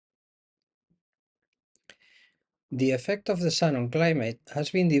The effect of the sun on climate has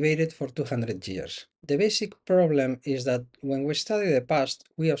been debated for 200 years. The basic problem is that when we study the past,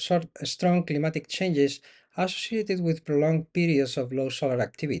 we observe strong climatic changes associated with prolonged periods of low solar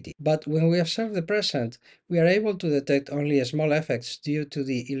activity. But when we observe the present, we are able to detect only small effects due to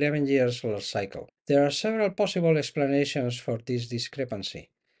the 11-year solar cycle. There are several possible explanations for this discrepancy,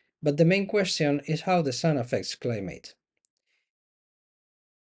 but the main question is how the sun affects climate.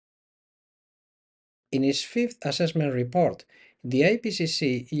 In its fifth assessment report, the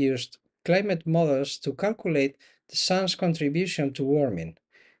IPCC used climate models to calculate the sun's contribution to warming.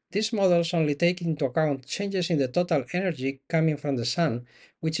 These models only take into account changes in the total energy coming from the sun,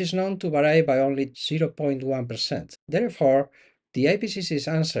 which is known to vary by only 0.1%. Therefore, the IPCC's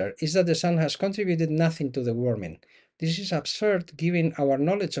answer is that the sun has contributed nothing to the warming. This is absurd given our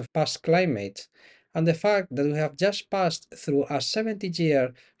knowledge of past climates and the fact that we have just passed through a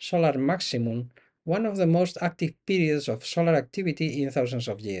 70-year solar maximum, one of the most active periods of solar activity in thousands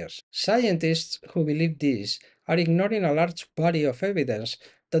of years. Scientists who believe this are ignoring a large body of evidence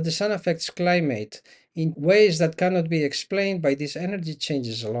that the sun affects climate in ways that cannot be explained by these energy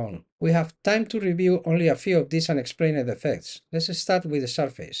changes alone. We have time to review only a few of these unexplained effects. Let's start with the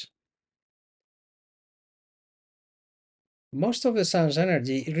surface. Most of the sun's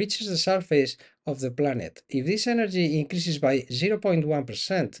energy reaches the surface of the planet. If this energy increases by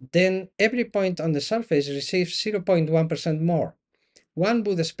 0.1%, then every point on the surface receives 0.1% more. One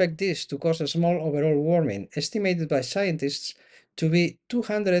would expect this to cause a small overall warming, estimated by scientists to be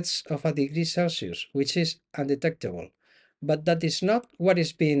 0.02 of a degree Celsius, which is undetectable. But that is not what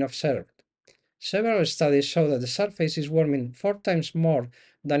is being observed. Several studies show that the surface is warming 4 times more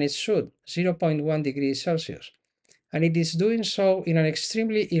than it should, 0.1 degrees Celsius, and it is doing so in an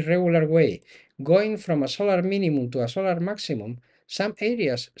extremely irregular way, going from a solar minimum to a solar maximum. Some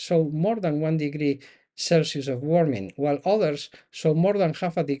areas show more than 1 degree Celsius of warming, while others show more than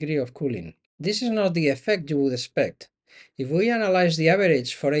half a degree of cooling. This is not the effect you would expect. If we analyze the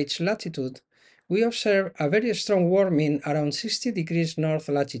average for each latitude, we observe a very strong warming around 60 degrees north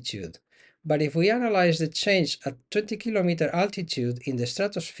latitude. But if we analyze the change at 20-kilometer altitude in the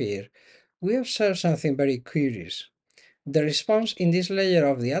stratosphere, we observe something very curious. The response in this layer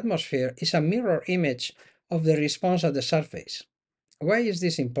of the atmosphere is a mirror image of the response at the surface. Why is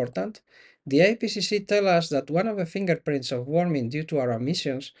this important? The IPCC tells us that one of the fingerprints of warming due to our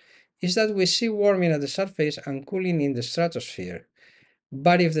emissions is that we see warming at the surface and cooling in the stratosphere.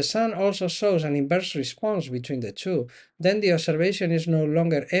 But if the sun also shows an inverse response between the two, then the observation is no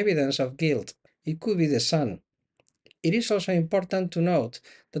longer evidence of guilt. It could be the sun. It is also important to note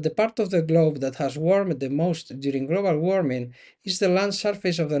that the part of the globe that has warmed the most during global warming is the land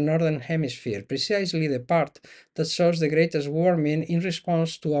surface of the northern hemisphere, precisely the part that shows the greatest warming in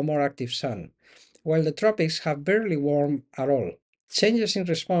response to a more active sun, while the tropics have barely warmed at all. Changes in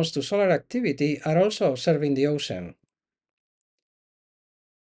response to solar activity are also observed in the ocean.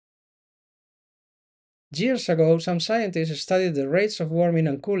 Years ago, some scientists studied the rates of warming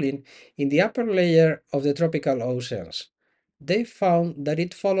and cooling in the upper layer of the tropical oceans. They found that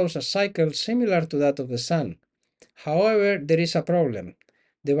it follows a cycle similar to that of the sun. However, there is a problem.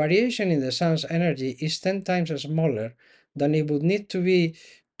 The variation in the sun's energy is 10 times smaller than it would need to be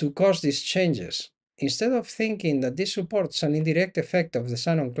to cause these changes. Instead of thinking that this supports an indirect effect of the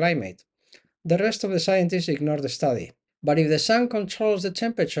sun on climate, the rest of the scientists ignore the study. But if the sun controls the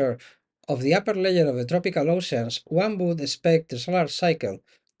temperature of the upper layer of the tropical oceans, one would expect the solar cycle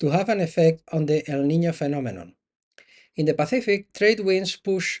to have an effect on the El Niño phenomenon. In the Pacific, trade winds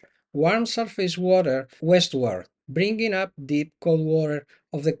push warm surface water westward, bringing up deep cold water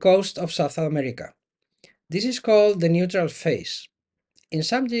of the coast of South America. This is called the neutral phase. In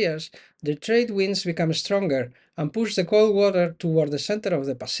some years, the trade winds become stronger and push the cold water toward the center of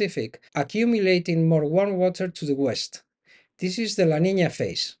the Pacific, accumulating more warm water to the west. This is the La Niña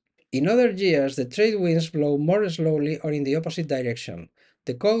phase. In other years, the trade winds blow more slowly or in the opposite direction.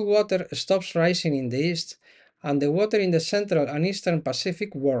 The cold water stops rising in the east, and the water in the central and eastern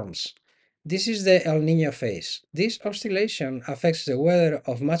Pacific warms. This is the El Niño phase. This oscillation affects the weather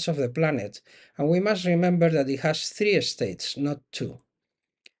of much of the planet, and we must remember that it has 3 states, not 2.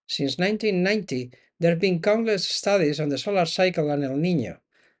 Since 1990, there have been countless studies on the solar cycle and El Niño.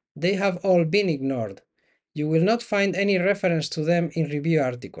 They have all been ignored. You will not find any reference to them in review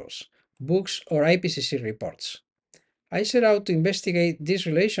articles, books, or IPCC reports. I set out to investigate this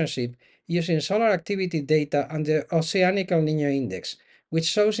relationship using solar activity data and the Oceanic El Niño Index, which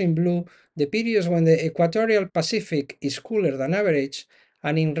shows in blue the periods when the equatorial Pacific is cooler than average,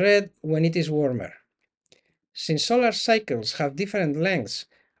 and in red when it is warmer. Since solar cycles have different lengths,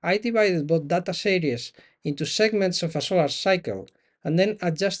 I divided both data series into segments of a solar cycle and then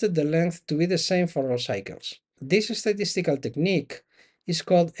adjusted the length to be the same for all cycles. This statistical technique is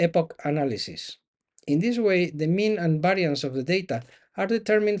called epoch analysis. In this way, the mean and variance of the data are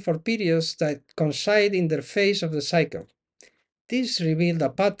determined for periods that coincide in the phase of the cycle. This revealed a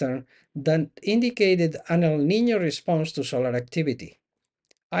pattern that indicated an El Niño response to solar activity.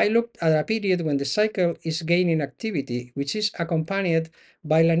 I looked at a period when the cycle is gaining activity, which is accompanied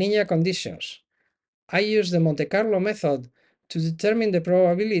by La Niña conditions. I used the Monte Carlo method to determine the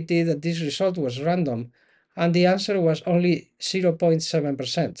probability that this result was random, and the answer was only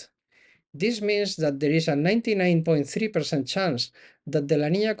 0.7%. This means that there is a 99.3% chance that the La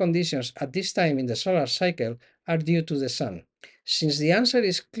Niña conditions at this time in the solar cycle are due to the sun. Since the answer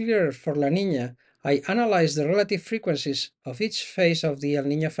is clear for La Niña, I analyzed the relative frequencies of each phase of the El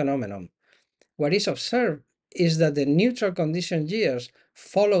Niño phenomenon. What is observed is that the neutral condition years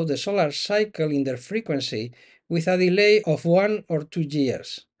follow the solar cycle in their frequency with a delay of 1 or 2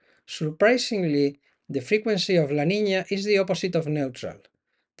 years. Surprisingly, the frequency of La Niña is the opposite of neutral.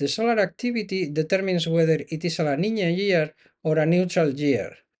 The solar activity determines whether it is a La Niña year or a neutral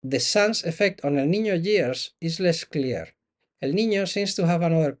year. The sun's effect on El Niño years is less clear. El Niño seems to have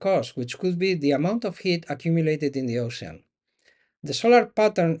another cause, which could be the amount of heat accumulated in the ocean. The solar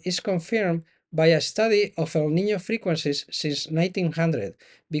pattern is confirmed by a study of El Niño frequencies since 1900,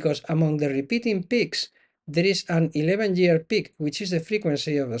 because among the repeating peaks, there is an 11-year peak, which is the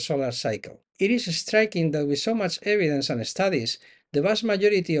frequency of the solar cycle. It is striking that with so much evidence and studies, the vast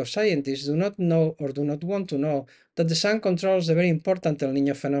majority of scientists do not know or do not want to know that the sun controls the very important El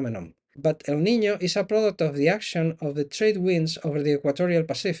Niño phenomenon. But El Niño is a product of the action of the trade winds over the equatorial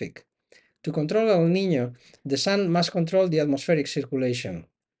Pacific. To control El Niño, the sun must control the atmospheric circulation.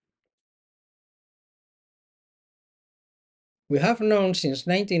 We have known since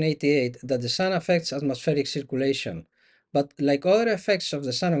 1988 that the sun affects atmospheric circulation, but like other effects of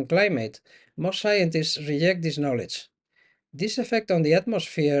the sun on climate, most scientists reject this knowledge. This effect on the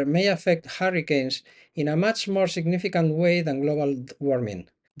atmosphere may affect hurricanes in a much more significant way than global warming.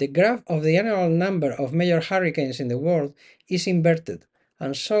 The graph of the annual number of major hurricanes in the world is inverted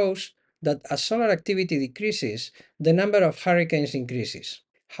and shows that as solar activity decreases, the number of hurricanes increases.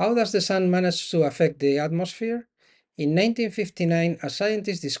 How does the sun manage to affect the atmosphere? In 1959, a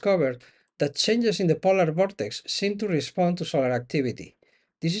scientist discovered that changes in the polar vortex seem to respond to solar activity.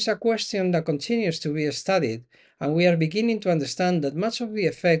 This is a question that continues to be studied, and we are beginning to understand that much of the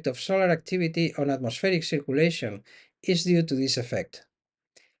effect of solar activity on atmospheric circulation is due to this effect.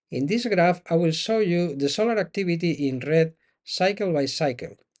 In this graph, I will show you the solar activity in red cycle by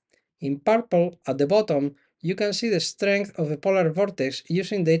cycle. In purple, at the bottom, you can see the strength of the polar vortex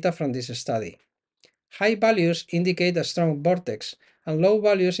using data from this study. High values indicate a strong vortex, and low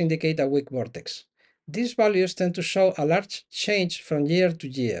values indicate a weak vortex. These values tend to show a large change from year to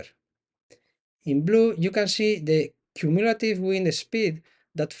year. In blue, you can see the cumulative wind speed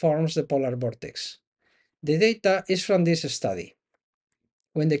that forms the polar vortex. The data is from this study.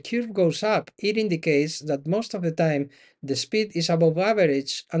 When the curve goes up, it indicates that most of the time the speed is above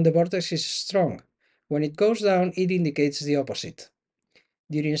average and the vortex is strong. When it goes down, it indicates the opposite.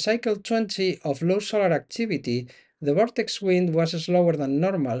 During cycle 20 of low solar activity, the vortex wind was slower than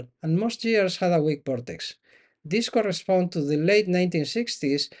normal, and most years had a weak vortex. This corresponds to the late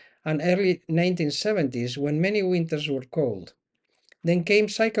 1960s and early 1970s, when many winters were cold. Then came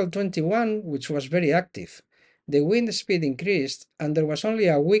cycle 21, which was very active. The wind speed increased, and there was only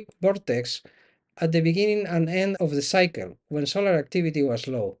a weak vortex at the beginning and end of the cycle, when solar activity was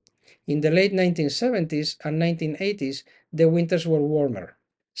low. In the late 1970s and 1980s, the winters were warmer.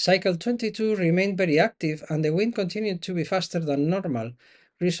 Cycle 22 remained very active, and the wind continued to be faster than normal,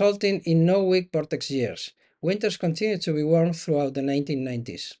 resulting in no weak vortex years. Winters continued to be warm throughout the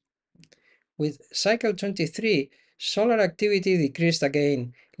 1990s. With cycle 23, solar activity decreased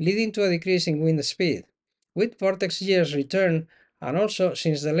again, leading to a decrease in wind speed. Weak vortex years returned, and also,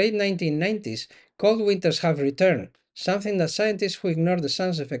 since the late 1990s, cold winters have returned, something that scientists who ignore the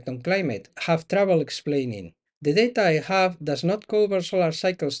sun's effect on climate have trouble explaining. The data I have does not cover solar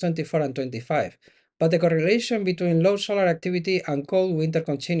cycles 24 and 25, but the correlation between low solar activity and cold winter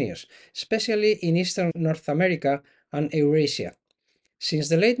continues, especially in eastern North America and Eurasia. Since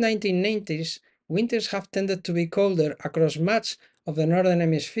the late 1990s, winters have tended to be colder across much of the northern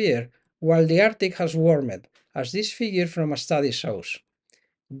hemisphere, while the Arctic has warmed, as this figure from a study shows.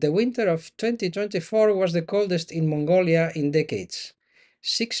 The winter of 2024 was the coldest in Mongolia in decades.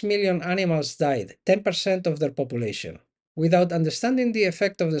 6 million animals died, 10% of their population. Without understanding the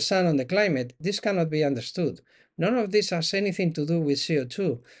effect of the sun on the climate, this cannot be understood. None of this has anything to do with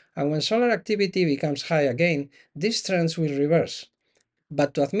CO2, and when solar activity becomes high again, these trends will reverse.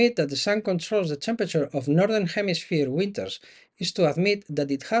 But to admit that the sun controls the temperature of northern hemisphere winters is to admit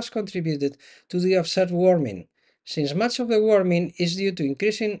that it has contributed to the observed warming, since much of the warming is due to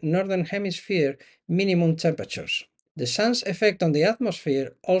increasing northern hemisphere minimum temperatures. The sun's effect on the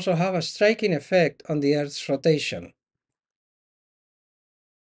atmosphere also have a striking effect on the Earth's rotation.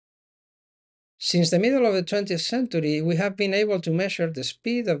 Since the middle of the 20th century, we have been able to measure the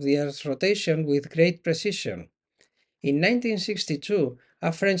speed of the Earth's rotation with great precision. In 1962,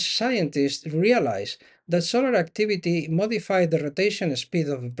 a French scientist realized that solar activity modified the rotation speed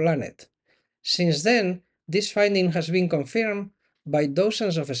of the planet. Since then, this finding has been confirmed by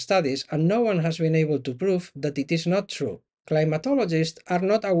dozens of studies, and no one has been able to prove that it is not true. Climatologists are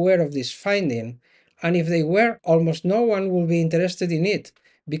not aware of this finding, and if they were, almost no one would be interested in it,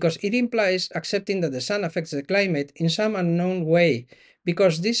 because it implies accepting that the sun affects the climate in some unknown way,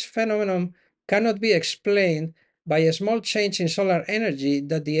 because this phenomenon cannot be explained by a small change in solar energy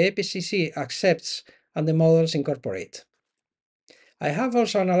that the IPCC accepts and the models incorporate. I have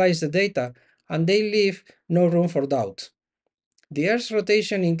also analyzed the data, and they leave no room for doubt. The Earth's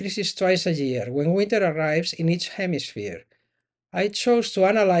rotation increases twice a year when winter arrives in each hemisphere. I chose to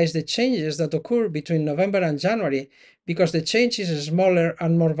analyze the changes that occur between November and January because the change is smaller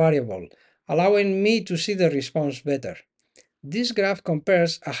and more variable, allowing me to see the response better. This graph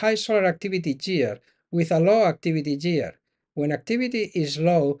compares a high solar activity year with a low activity year. When activity is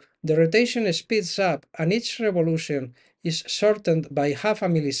low, the rotation speeds up and each revolution is shortened by half a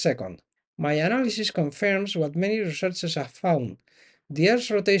millisecond. My analysis confirms what many researchers have found. The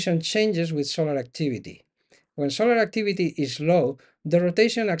Earth's rotation changes with solar activity. When solar activity is low, the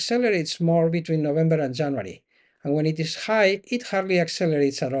rotation accelerates more between November and January, and when it is high, it hardly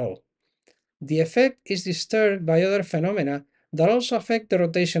accelerates at all. The effect is disturbed by other phenomena that also affect the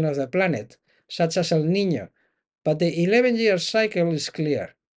rotation of the planet, such as El Niño, but the 11-year cycle is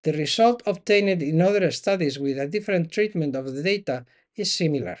clear. The result obtained in other studies with a different treatment of the data is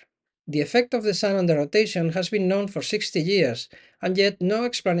similar. The effect of the sun on the rotation has been known for 60 years, and yet no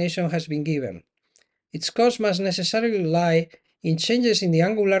explanation has been given. Its cause must necessarily lie in changes in the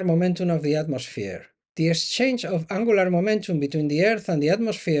angular momentum of the atmosphere. The exchange of angular momentum between the Earth and the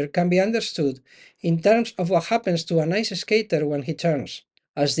atmosphere can be understood in terms of what happens to an ice skater when he turns.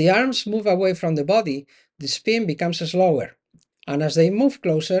 As the arms move away from the body, the spin becomes slower, and as they move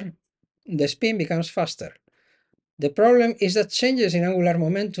closer, the spin becomes faster. The problem is that changes in angular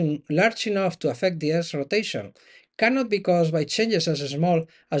momentum large enough to affect the Earth's rotation cannot be caused by changes as small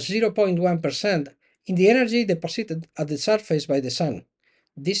as 0.1% in the energy deposited at the surface by the Sun.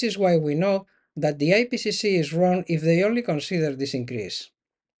 This is why we know that the IPCC is wrong if they only consider this increase.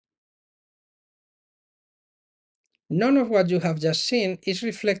 None of what you have just seen is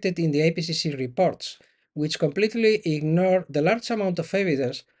reflected in the IPCC reports, which completely ignore the large amount of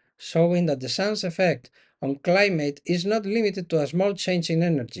evidence showing that the sun's effect on climate is not limited to a small change in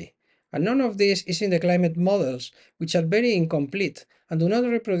energy, and none of this is in the climate models, which are very incomplete and do not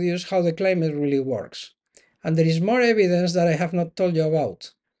reproduce how the climate really works. And there is more evidence that I have not told you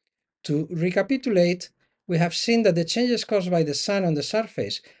about. To recapitulate, we have seen that the changes caused by the sun on the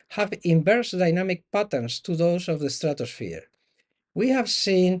surface have inverse dynamic patterns to those of the stratosphere. We have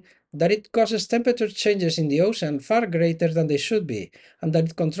seen that it causes temperature changes in the ocean far greater than they should be, and that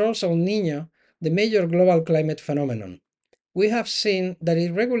it controls El Niño, the major global climate phenomenon. We have seen that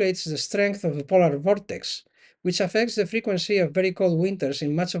it regulates the strength of the polar vortex, which affects the frequency of very cold winters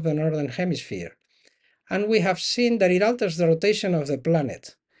in much of the northern hemisphere. And we have seen that it alters the rotation of the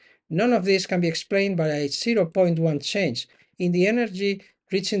planet. None of this can be explained by a 0.1 change in the energy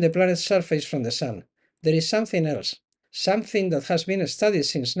reaching the planet's surface from the sun. There is something else, something that has been studied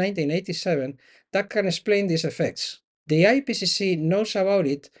since 1987 that can explain these effects. The IPCC knows about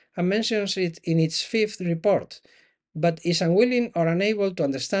it and mentions it in its fifth report, but is unwilling or unable to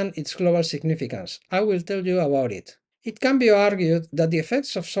understand its global significance. I will tell you about it. It can be argued that the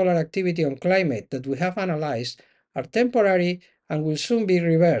effects of solar activity on climate that we have analyzed are temporary and will soon be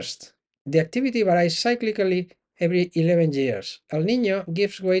reversed. The activity varies cyclically every 11 years. El Niño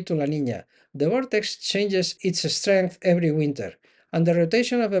gives way to La Niña. The vortex changes its strength every winter, and the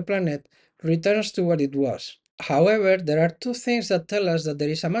rotation of the planet returns to what it was. However, there are two things that tell us that there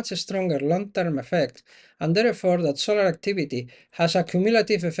is a much stronger long-term effect, and therefore that solar activity has a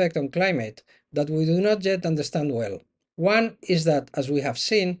cumulative effect on climate that we do not yet understand well. One is that, as we have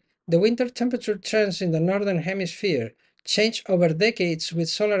seen, the winter temperature trends in the northern hemisphere change over decades with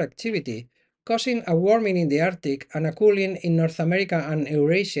solar activity, causing a warming in the Arctic and a cooling in North America and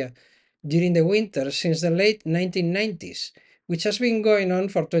Eurasia during the winter since the late 1990s, which has been going on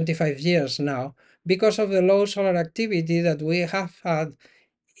for 25 years now because of the low solar activity that we have had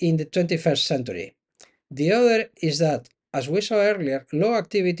in the 21st century. The other is that, as we saw earlier, low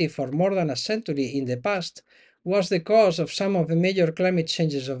activity for more than a century in the past was the cause of some of the major climate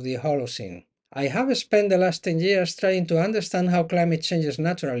changes of the Holocene. I have spent the last 10 years trying to understand how climate changes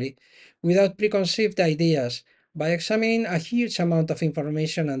naturally, without preconceived ideas, by examining a huge amount of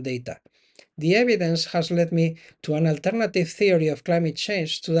information and data. The evidence has led me to an alternative theory of climate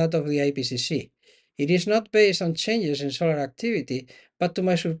change to that of the IPCC. It is not based on changes in solar activity, but to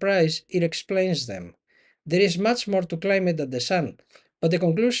my surprise, it explains them. There is much more to climate than the sun, but the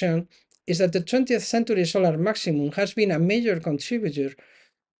conclusion is that the 20th century solar maximum has been a major contributor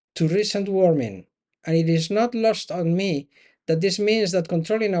to recent warming, and it is not lost on me that this means that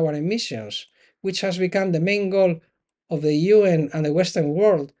controlling our emissions, which has become the main goal of the UN and the Western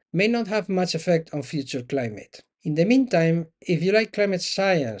world, may not have much effect on future climate. In the meantime, if you like climate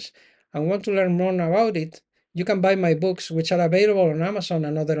science and want to learn more about it, you can buy my books, which are available on Amazon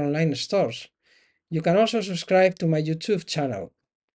and other online stores. You can also subscribe to my YouTube channel.